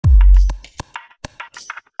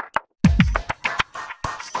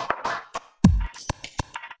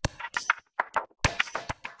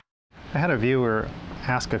I had a viewer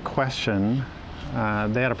ask a question.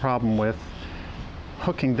 They had a problem with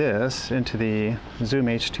hooking this into the Zoom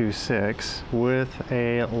H2.6 with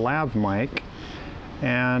a lav mic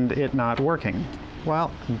and it not working.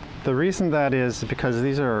 Well, the reason that is because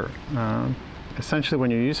these are essentially,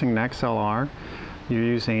 when you're using an XLR, you're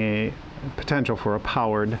using a potential for a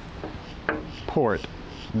powered port.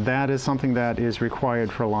 That is something that is required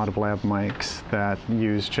for a lot of lav mics that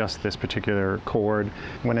use just this particular cord.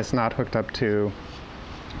 When it's not hooked up to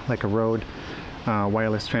like a Rode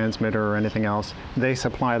wireless transmitter or anything else, they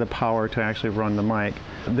supply the power to actually run the mic.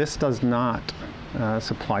 This does not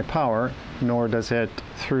supply power, nor does it,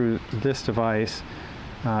 through this device,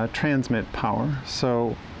 transmit power.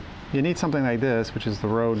 So you need something like this, which is the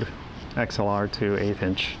Rode XLR to 1/8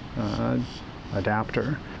 inch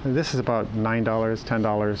adapter. This is about $9,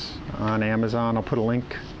 $10 on Amazon. I'll put a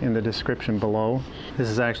link in the description below. This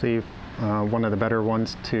is actually one of the better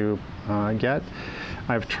ones to get.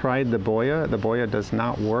 I've tried the Boya. The Boya does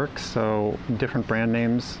not work, so different brand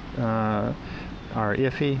names are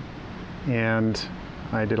iffy, and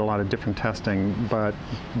I did a lot of different testing, but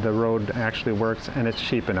the Rode actually works and it's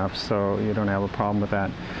cheap enough, so you don't have a problem with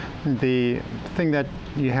that. The thing that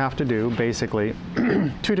you have to do, basically,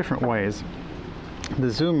 two different ways. The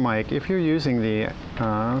Zoom mic, if you're using the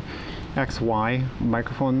XY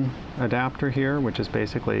microphone adapter here, which is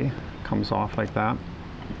basically comes off like that,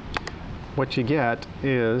 what you get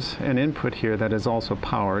is an input here that is also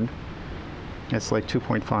powered. It's like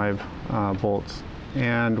 2.5 volts.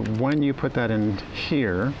 And when you put that in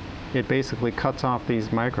here, it basically cuts off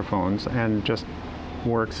these microphones and just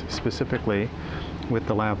works specifically with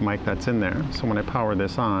the lav mic that's in there. So when I power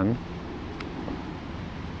this on,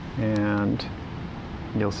 and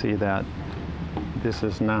you'll see that this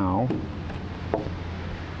is now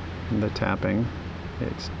the tapping.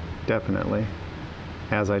 It's definitely,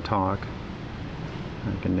 as I talk,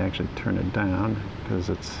 I can actually turn it down because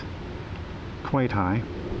it's quite high.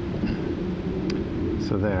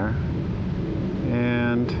 So there.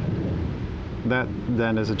 And that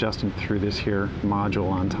then is adjusted through this here module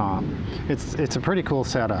on top. It's a pretty cool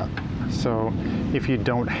setup. So if you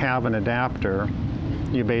don't have an adapter,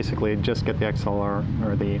 you basically just get the XLR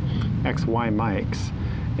or the XY mics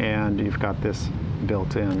and you've got this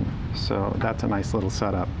built in. So that's a nice little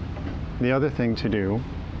setup. The other thing to do,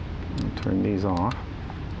 I'll turn these off,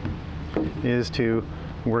 is to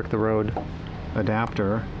work the Rode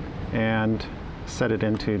adapter and set it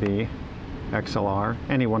into the XLR.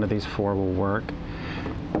 Any one of these four will work.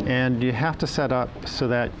 And you have to set up so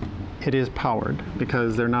that it is powered,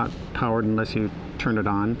 because they're not powered unless you turn it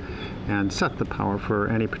on and set the power for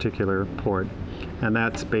any particular port. And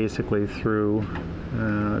that's basically through,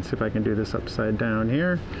 let's see if I can do this upside down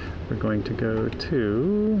here. We're going to go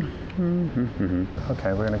to,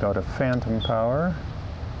 okay, we're going to go to phantom power.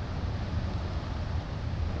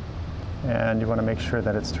 And you want to make sure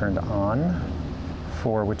that it's turned on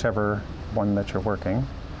for whichever one that you're working.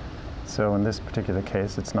 So in this particular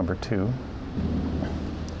case, it's number 2,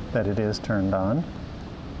 that it is turned on.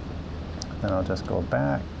 Then I'll just go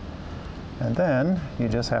back. And then you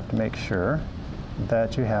just have to make sure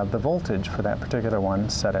that you have the voltage for that particular one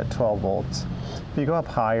set at 12 volts. If you go up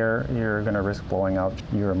higher, you're going to risk blowing out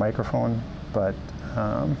your microphone, but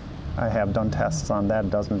I have done tests on that.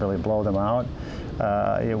 It doesn't really blow them out.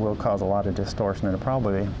 It will cause a lot of distortion and it'll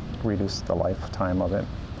probably reduce the lifetime of it.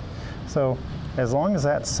 So as long as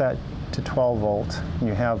that's set to 12 volts,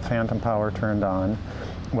 you have phantom power turned on,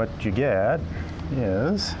 what you get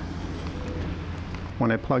is,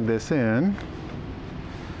 when I plug this in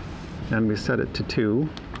and we set it to 2,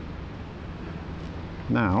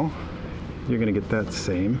 now you're going to get that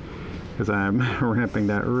same, because I'm ramping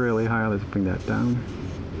that really high. Let's bring that down.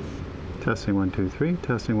 Testing 1 2 3,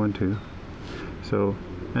 testing 1 2. So,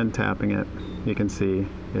 and tapping it, you can see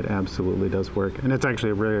it absolutely does work, and it's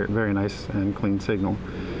actually a very, very nice and clean signal.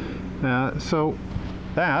 So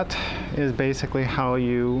that is basically how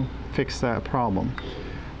you fix that problem.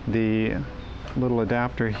 The little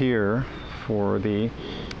adapter here for the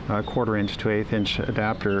 1/4 inch to 1/8 inch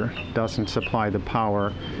adapter doesn't supply the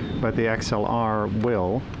power, but the XLR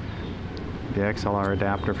will. The XLR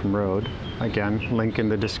adapter from Rode, again, link in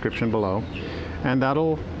the description below, and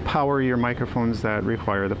that'll power your microphones that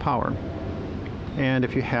require the power. And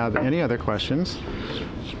if you have any other questions,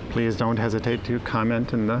 please don't hesitate to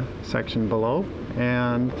comment in the section below,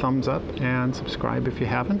 and thumbs up and subscribe if you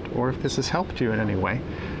haven't, or if this has helped you in any way.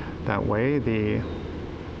 That way the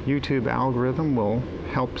YouTube algorithm will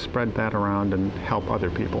help spread that around and help other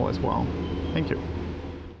people as well. Thank you.